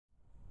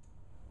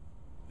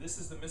This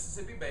is the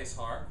Mississippi Bass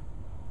Harp,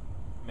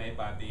 made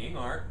by Being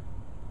Art.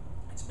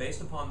 It's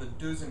based upon the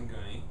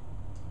doson'goni,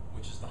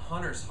 which is the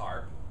hunter's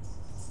harp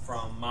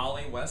from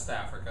Mali, West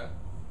Africa.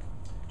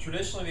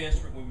 Traditionally, the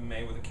instrument would be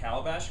made with a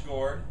calabash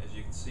gourd. As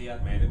you can see,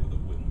 I've made it with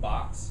a wooden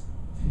box.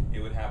 It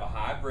would have a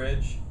high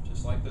bridge,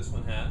 just like this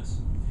one has.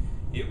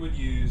 It would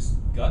use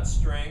gut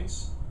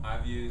strings.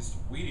 I've used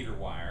weed eater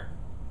wire.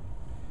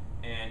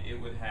 And it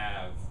would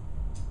have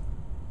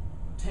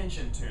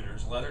tension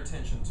tuners, leather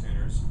tension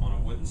tuners on a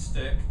wooden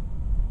stick.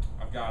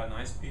 I've got a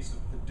nice piece of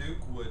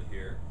Paduke wood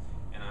here,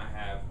 and I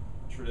have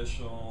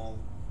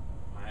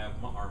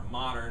our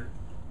modern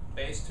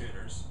bass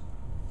tuners.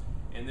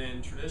 And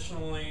then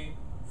traditionally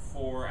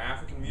for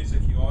African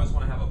music, you always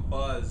want to have a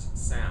buzz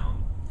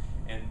sound.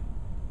 And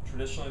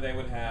traditionally they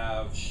would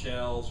have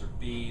shells or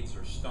beads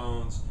or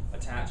stones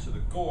attached to the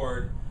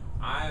gourd.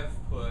 I've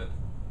put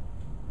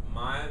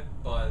my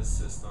buzz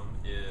system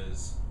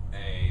is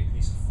a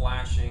piece of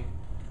flashing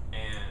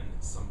and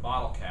some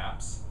bottle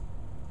caps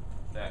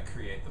that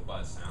create the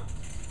buzz sound.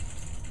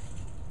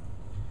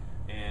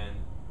 And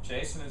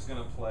Jason is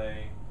going to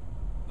play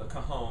the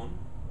Cajon,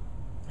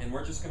 and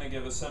we're just going to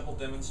give a simple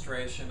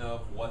demonstration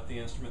of what the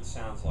instrument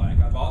sounds like.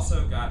 I've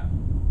also got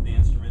the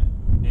instrument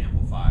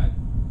amplified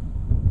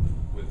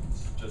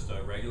with just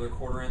a regular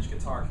 1/4-inch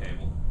guitar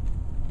cable.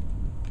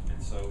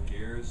 And so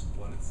here's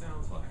what it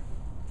sounds like.